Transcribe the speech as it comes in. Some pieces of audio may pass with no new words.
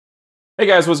Hey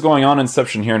guys, what's going on?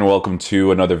 Inception here and welcome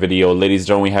to another video. Ladies and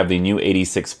gentlemen, we have the new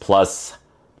 86 Plus.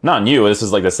 Not new, this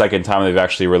is like the second time they've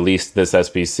actually released this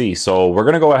SBC. So we're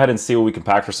going to go ahead and see what we can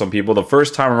pack for some people. The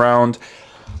first time around,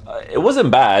 it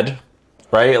wasn't bad,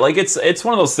 right? Like it's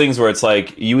one of those things where it's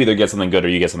like you either get something good or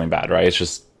you get something bad, right? It's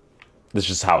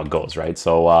just how it goes, right?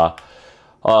 So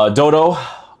Dodo,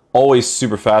 always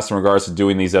super fast in regards to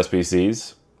doing these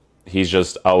SBCs. He's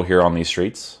just out here on these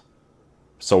streets.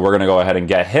 So we're going to go ahead and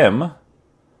get him.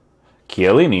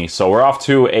 Chiellini. So we're off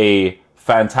to a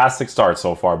fantastic start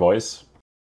so far, boys.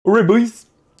 Alright, boys.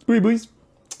 Alright, boys.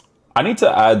 I need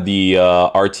to add the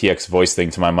RTX voice thing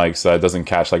to my mic so it doesn't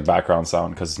catch like background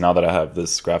sound, because now that I have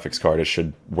this graphics card, it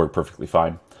should work perfectly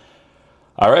fine.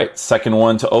 Alright, second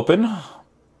one to open.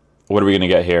 What are we going to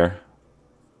get here?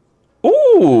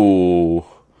 Ooh!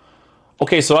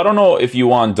 Okay, so I don't know if you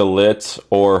want De Ligt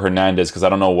or Hernandez, because I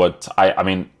don't know what... I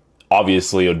mean,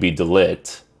 obviously it would be De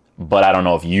Ligt. But I don't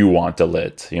know if you want De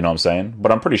Ligt, you know what I'm saying?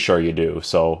 But I'm pretty sure you do,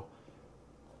 so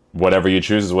whatever you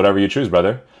choose is whatever you choose,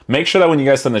 brother. Make sure that when you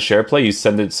guys send the share play, you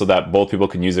send it so that both people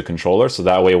can use a controller, so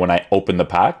that way when I open the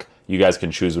pack, you guys can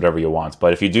choose whatever you want.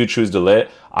 But if you do choose De Ligt,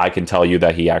 I can tell you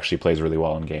that he actually plays really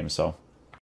well in games, so.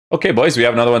 Okay, boys, we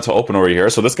have another one to open over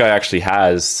here. So this guy actually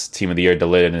has Team of the Year De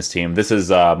Ligt in his team. This is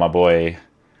my boy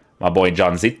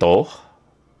Johnzito.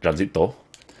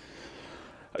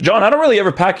 John, I don't really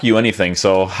ever pack you anything,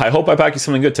 so I hope I pack you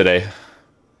something good today.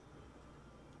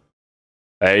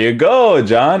 There you go,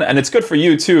 John. And it's good for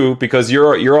you, too, because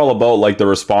you're all about, like, the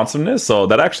responsiveness, so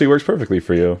that actually works perfectly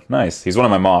for you. Nice. He's one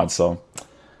of my mods, so...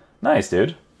 Nice,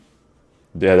 dude.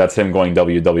 Yeah, that's him going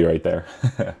WW right there.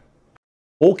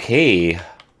 Okay. I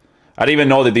didn't even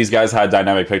know that these guys had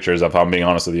dynamic pictures, if I'm being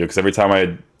honest with you, because every time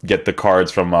I get the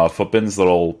cards from Footbin's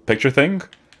little picture thing,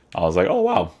 I was like, oh,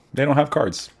 wow. They don't have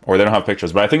cards, or they don't have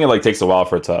pictures, but I think it like takes a while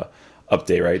for it to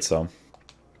update, right? So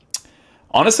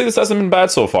honestly, this hasn't been bad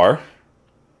so far.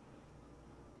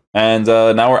 And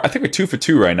now I think we're 2 for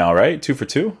 2 right now, right? 2 for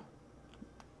 2.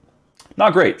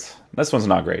 Not great. This one's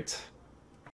not great,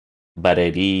 but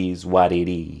it is what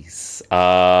it is.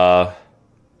 I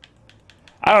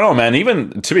don't know, man.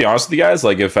 Even to be honest with you guys,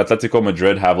 like if Atletico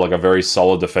Madrid have like a very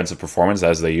solid defensive performance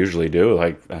as they usually do,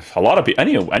 like a lot of people,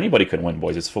 anybody could win,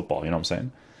 boys. It's football, you know what I'm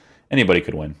saying? Anybody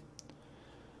could win.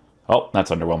 Oh,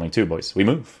 that's underwhelming too, boys. We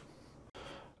move.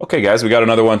 Okay, guys, we got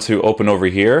another one to open over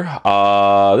here.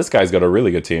 This guy's got a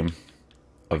really good team.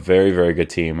 A very, very good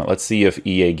team. Let's see if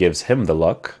EA gives him the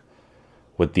luck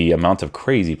with the amount of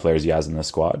crazy players he has in this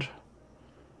squad.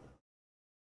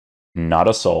 Not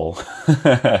a soul.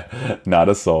 Not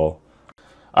a soul.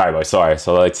 All right, boys, sorry.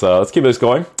 So let's keep this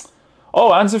going.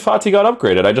 Oh, Ansu Fati got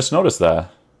upgraded. I just noticed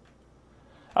that.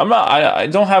 I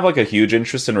don't have like a huge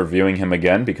interest in reviewing him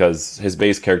again because his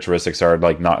base characteristics are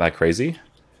like not that crazy.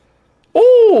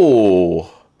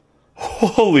 Oh,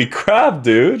 holy crap,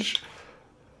 dude!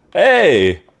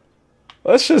 Hey,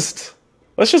 let's just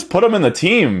put him in the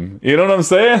team. You know what I'm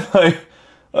saying? Like,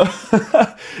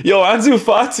 yo, Ansu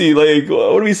Fati, like,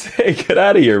 what do we say? Get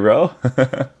out of here, bro!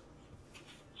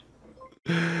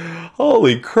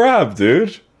 Holy crap,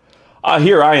 dude!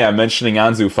 Here I am mentioning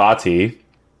Ansu Fati.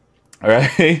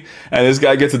 Alright? And this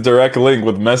guy gets a direct link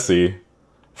with Messi.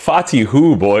 Fati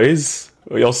who, boys?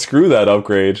 Y'all screw that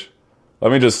upgrade.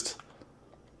 Let me just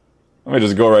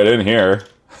go right in here.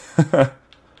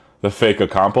 The fake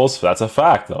Ocampos. That's a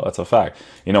fact, though. That's a fact.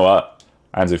 You know what?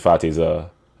 Ansu Fati is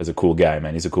a cool guy,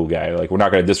 man. He's a cool guy. Like, we're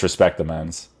not going to disrespect the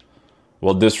mans.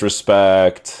 We'll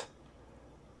disrespect...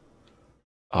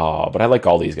 Oh, but I like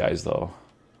all these guys, though.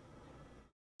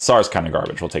 Sar's kind of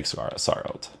garbage. We'll take Sar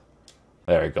out.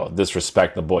 There we go.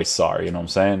 Disrespect the boy Sar, you know what I'm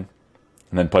saying?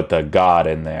 And then put the God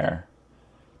in there.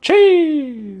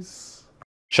 Cheese!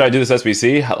 Should I do this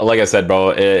SBC? Like I said,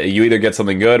 bro, you either get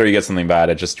something good or you get something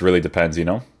bad. It just really depends, you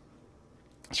know?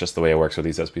 It's just the way it works with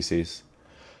these SBCs.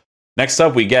 Next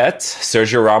up, we get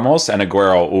Sergio Ramos and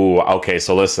Aguero. Ooh, okay,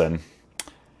 so listen.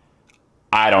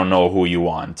 I don't know who you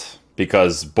want,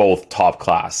 because both top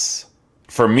class.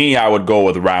 For me, I would go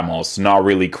with Ramos. Not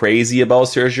really crazy about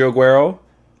Sergio Aguero.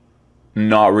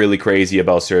 Not really crazy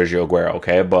about Sergio Aguero,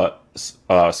 okay? But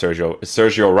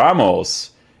Sergio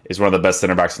Ramos is one of the best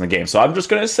center backs in the game. So I'm just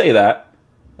going to say that.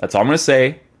 That's all I'm going to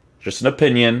say. Just an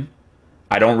opinion.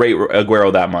 I don't rate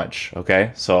Aguero that much,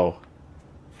 okay? So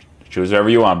choose whatever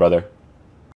you want, brother.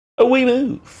 We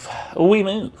move. We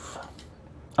move.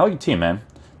 I like your team, man.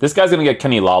 This guy's going to get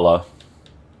Kenny Lala.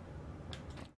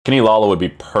 Kenny Lala would be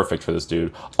perfect for this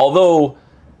dude. Although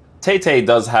Toty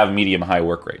does have medium-high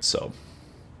work rate, so...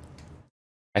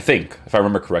 I think, if I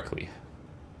remember correctly.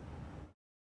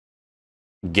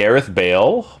 Gareth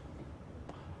Bale.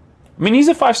 I mean, he's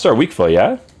a 5-star weak foot,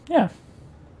 yeah? Yeah.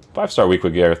 5-star weak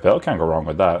with Gareth Bale. Can't go wrong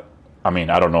with that. I mean,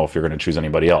 I don't know if you're going to choose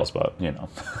anybody else, but, you know,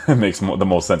 it makes the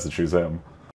most sense to choose him.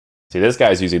 See, this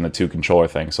guy's using the 2 controller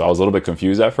thing, so I was a little bit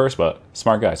confused at first, but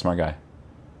smart guy, smart guy.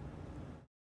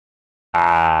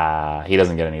 Ah, he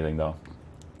doesn't get anything, though.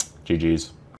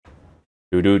 GG's.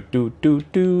 Didn't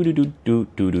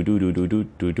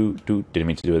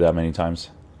mean to do it that many times.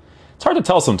 It's hard to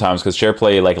tell sometimes because share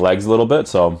play like legs a little bit,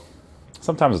 so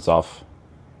sometimes it's off.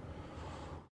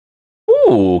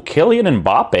 Ooh, Kylian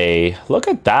Mbappe. Look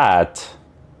at that.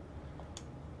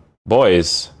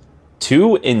 Boys,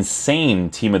 2 insane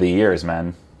team of the years,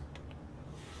 man.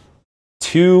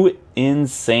 2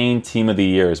 insane team of the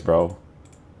years, bro.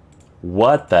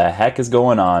 What the heck is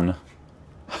going on?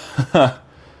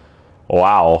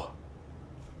 Wow.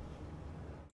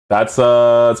 That's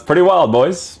it's pretty wild,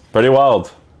 boys. Pretty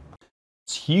wild.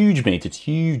 It's huge, mate. It's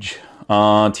huge.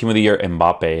 Team of the year,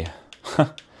 Mbappe.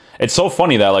 It's so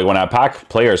funny that like when I pack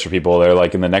players for people, they're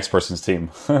like in the next person's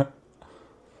team.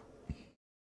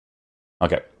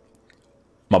 Okay.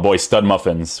 My boy Stud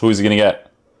Muffins. Who's he gonna get?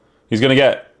 He's gonna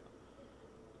get.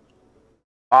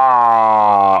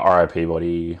 Ah, RIP,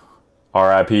 buddy.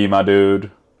 RIP, my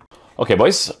dude. Okay,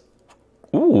 boys.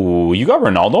 Ooh, you got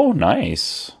Ronaldo?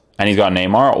 Nice. And he's got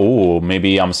Neymar. Ooh,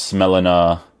 maybe I'm smelling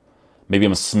a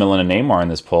Neymar in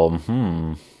this pull.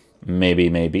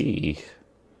 Maybe.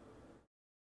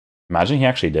 Imagine he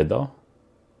actually did, though.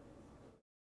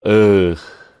 Ugh.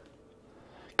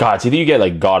 God, it's either you get,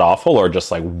 like, god-awful or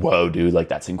just, like, whoa, dude, like,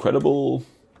 that's incredible.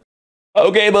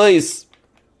 Okay, boys.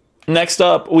 Next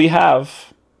up, we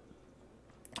have...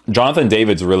 Jonathan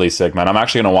David's really sick, man. I'm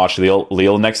actually going to watch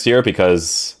Lille next year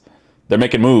because they're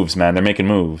making moves, man. They're making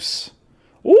moves.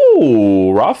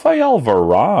 Ooh, Rafael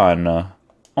Varane.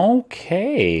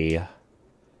 Okay.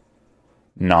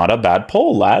 Not a bad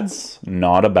pull, lads.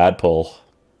 Not a bad pull.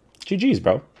 GG's,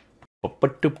 bro.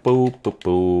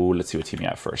 Let's see what team you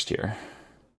have first here.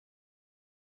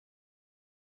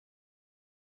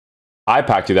 I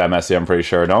packed you that Messi, I'm pretty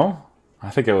sure, no?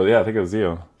 I think it was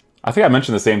you. I think I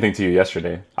mentioned the same thing to you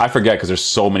yesterday. I forget because there's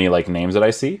so many like names that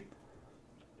I see.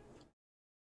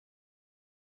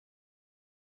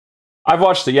 I've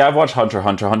watched Hunter.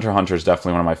 Hunter is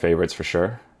definitely one of my favorites for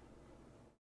sure.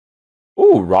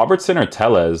 Ooh, Robertson or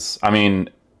Tellez. I mean,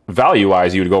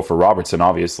 value-wise, you would go for Robertson,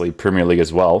 obviously. Premier League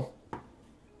as well.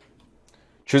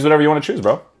 Choose whatever you want to choose,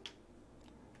 bro.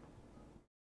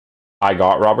 I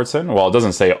got Robertson. Well, it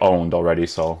doesn't say owned already,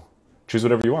 so choose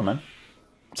whatever you want, man.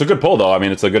 It's a good pull, though. I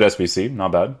mean, it's a good SBC.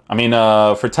 Not bad. I mean,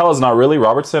 for Tellez, not really.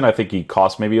 Robertson, I think he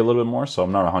cost maybe a little bit more, so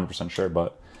I'm not 100% sure,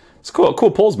 but it's cool.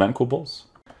 Cool pulls, man. Cool pulls.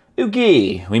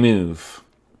 Okay, we move.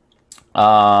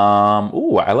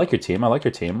 Ooh, I like your team. I like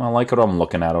your team. I like what I'm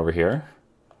looking at over here.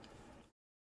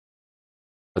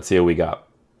 Let's see what we got.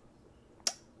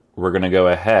 We're going to go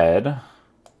ahead.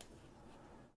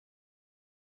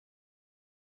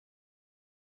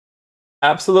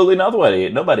 Absolutely nobody.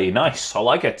 Nobody. Nice. I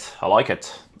like it. I like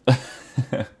it.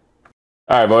 All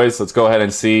right, boys. Let's go ahead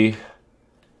and see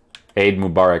Eid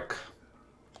Mubarak.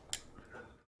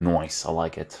 Nice. I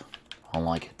like it. I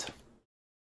like it.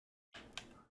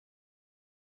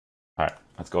 All right.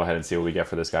 Let's go ahead and see what we get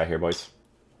for this guy here, boys.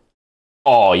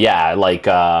 Oh, yeah. Like,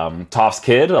 Toph's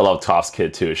kid. I love Toph's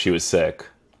kid, too. She was sick.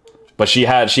 But she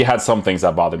had some things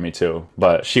that bothered me, too.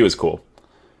 But she was cool.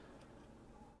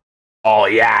 Oh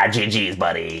yeah, GG's,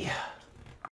 buddy.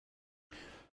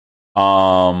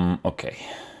 Okay.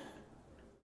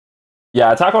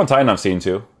 Yeah, Attack on Titan I've seen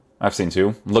too. I'm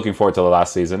looking forward to the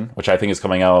last season, which I think is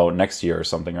coming out next year or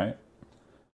something, right?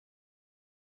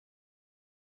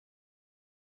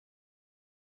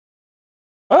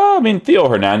 I mean, Theo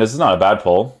Hernandez is not a bad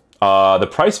pull. The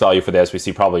price value for the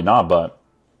SBC probably not, but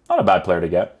not a bad player to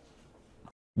get.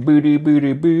 Ooh,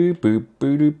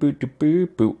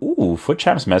 Foot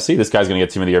Champs Messi. This guy's gonna get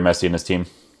Team of the Year Messi in his team.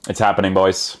 It's happening,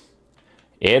 boys.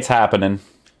 It's happening.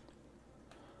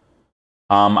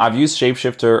 I've used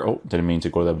Shapeshifter. Oh, didn't mean to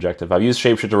go to the objective. I've used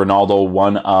Shapeshifter Ronaldo,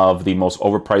 one of the most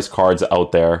overpriced cards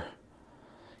out there.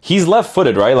 He's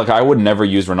left-footed, right? Like, I would never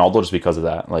use Ronaldo just because of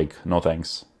that. Like, no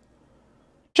thanks.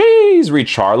 Jeez,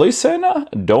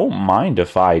 Richarlison? Don't mind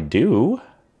if I do.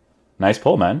 Nice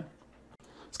pull, man.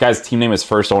 This guy's team name is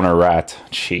First Owner Rat.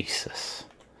 Jesus.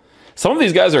 Some of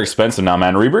these guys are expensive now,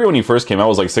 man. Ribery, when he first came out,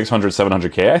 was like 600,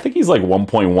 700K. I think he's like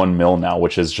 1.1 mil now,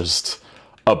 which is just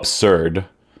absurd.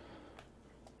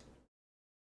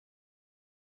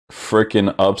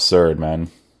 Freaking absurd, man.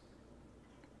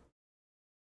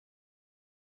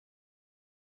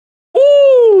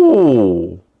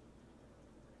 Ooh!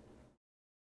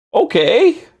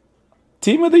 Okay.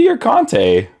 Team of the Year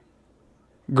Conte.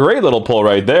 Great little pull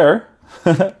right there.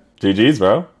 GG's,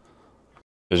 bro.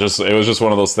 It was just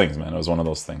one of those things, man. It was one of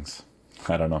those things.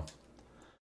 I don't know.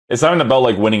 It's not even about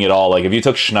like winning it all. Like if you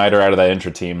took Schneider out of that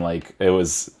intra team, like it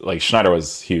was like Schneider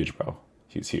was huge, bro.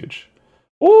 He was huge.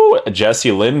 Ooh,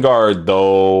 Jesse Lingard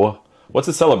though. What's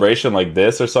a celebration like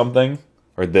this or something?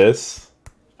 Or this?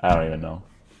 I don't even know.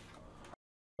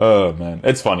 Oh man,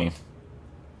 it's funny.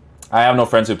 I have no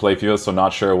friends who play FIFA, so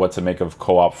not sure what to make of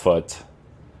co-op foot.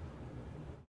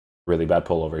 Really bad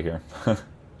pull over here.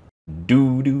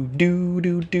 Do do do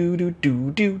do do do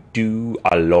do do do.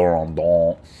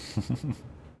 Alors,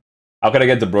 how can I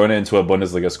get De Bruyne into a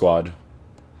Bundesliga squad?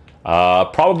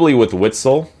 Probably with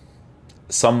Witzel,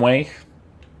 some way,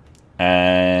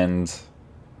 and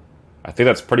I think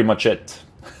that's pretty much it.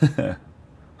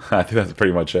 I think that's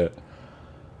pretty much it.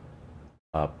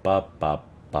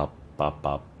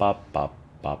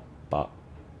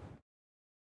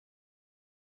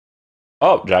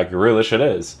 Oh, Jack Grealish it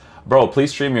is. Bro, please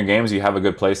stream your games. You have a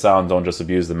good playstyle and don't just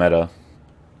abuse the meta.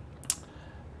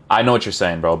 I know what you're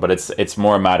saying, bro, but it's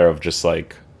more a matter of just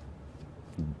like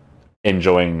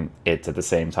enjoying it at the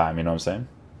same time, you know what I'm saying?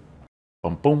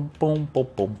 Boom boom boom boom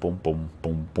boom boom boom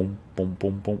boom boom boom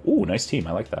boom boom. Ooh, nice team.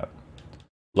 I like that.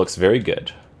 Looks very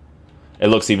good. It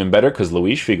looks even better because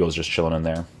Luis Figo's just chilling in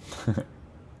there.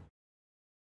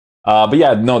 But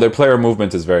yeah, no, their player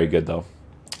movement is very good though.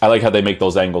 I like how they make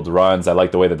those angled runs. I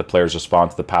like the way that the players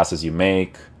respond to the passes you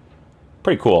make.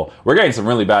 Pretty cool. We're getting some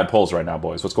really bad pulls right now,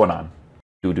 boys. What's going on?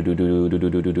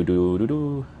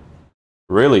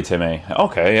 Really, Timmy?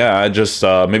 Okay, yeah. I just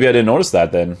maybe I didn't notice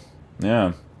that then.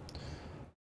 Yeah.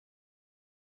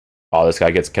 Oh, this guy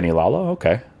gets Kenny Lala?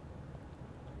 Okay.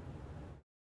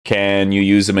 Can you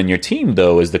use him in your team,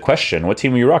 though, is the question. What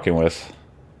team are you rocking with?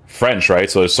 French, right?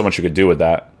 So there's so much you could do with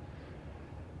that.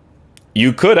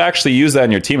 You could actually use that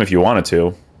in your team if you wanted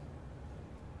to.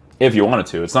 If you wanted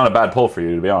to. It's not a bad pull for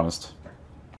you, to be honest.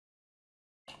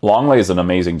 Longley is an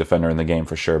amazing defender in the game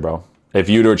for sure, bro. If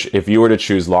you were to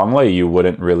choose Longley, you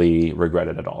wouldn't really regret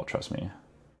it at all, trust me.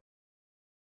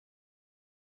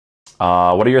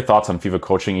 What are your thoughts on FIFA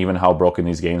coaching, even how broken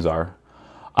these games are?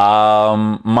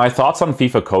 My thoughts on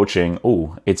FIFA coaching,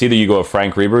 ooh, it's either you go with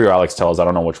Frank Ribery or Alex Telles. I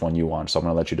don't know which one you want, so I'm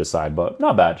going to let you decide, but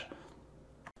not bad.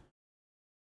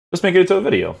 Just make it into a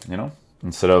video, you know,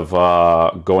 instead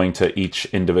of going to each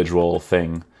individual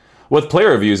thing. With player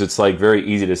reviews, it's like very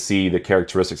easy to see the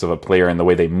characteristics of a player and the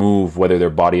way they move, whether their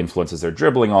body influences their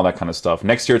dribbling, all that kind of stuff.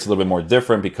 Next year, it's a little bit more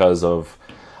different because of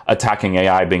attacking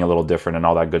AI being a little different and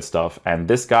all that good stuff. And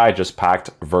this guy just packed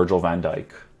Virgil van Dijk.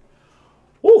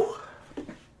 Woo!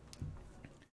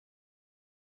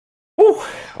 Woo!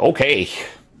 Okay.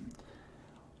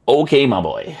 Okay, my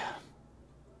boy.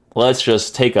 Let's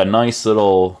just take a nice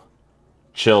little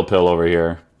chill pill over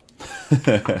here.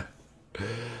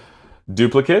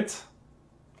 Duplicate?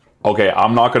 Okay,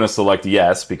 I'm not going to select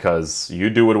yes because you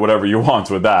do whatever you want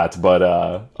with that, but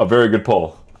a very good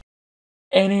pull.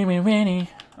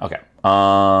 Okay.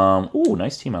 Ooh,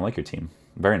 nice team. I like your team.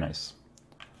 Very nice.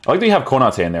 I like that you have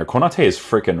Konate in there. Konate is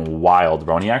freaking wild,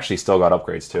 bro, and he actually still got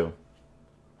upgrades too.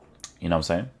 You know what I'm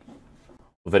saying?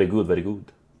 Very good, very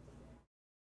good.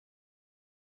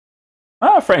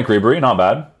 Ah, Frank Ribery, not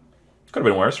bad. Could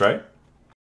have been worse, right?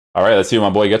 All right, let's see what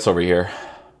my boy gets over here.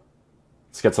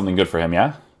 Let's get something good for him,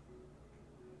 yeah?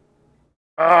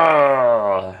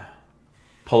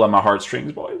 Pull at my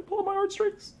heartstrings, boy. Pull at my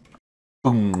heartstrings.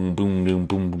 Boom, boom, boom,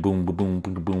 boom, boom, boom, boom,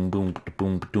 boom, boom,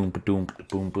 boom, boom, boom,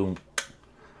 boom,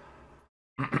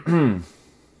 boom.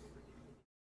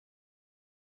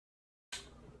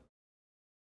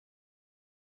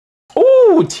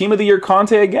 Ooh, Team of the Year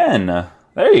Conte again.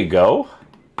 There you go.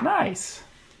 Nice.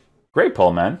 Great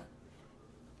pull, man.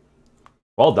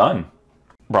 Well done.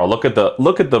 Bro, look at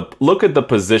the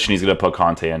position he's gonna put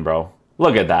Conte in, bro.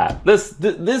 Look at that.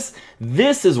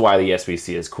 This is why the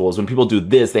SBC is cool. Is when people do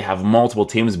this, they have multiple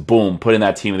teams. Boom, put in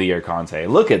that Team of the Year Conte.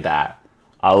 Look at that.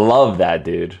 I love that,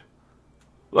 dude.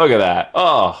 Look at that.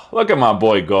 Oh, look at my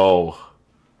boy go.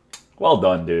 Well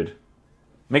done, dude.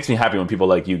 Makes me happy when people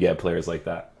like you get players like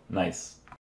that. Nice.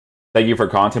 Thank you for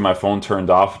Conte. My phone turned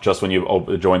off just when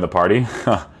you joined the party.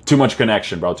 Too much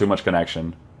connection, bro. Too much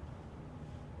connection.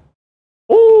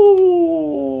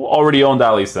 Ooh, already owned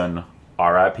Allison.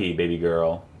 R.I.P. baby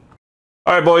girl.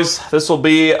 All right, boys. This will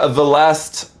be the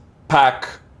last pack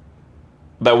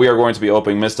that we are going to be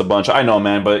opening. Missed a bunch. I know,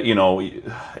 man, but, you know,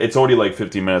 it's already like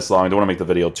 15 minutes long. I don't want to make the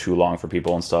video too long for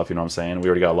people and stuff, you know what I'm saying? We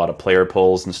already got a lot of player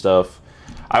pulls and stuff.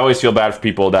 I always feel bad for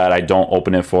people that I don't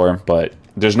open it for, but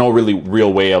there's no really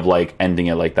real way of, like, ending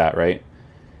it like that, right?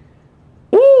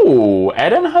 Ooh,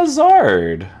 Eden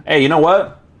Hazard. Hey, you know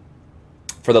what?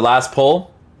 For the last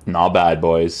pull, Not bad,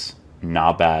 boys.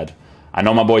 Not bad. I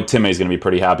know my boy Timmy's going to be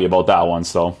pretty happy about that one,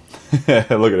 so... Look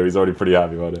at him, he's already pretty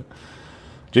happy about it.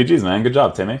 GG's, man. Good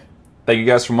job, Timmy. Thank you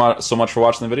guys so much for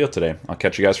watching the video today. I'll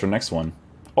catch you guys for the next one.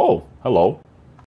 Oh, hello.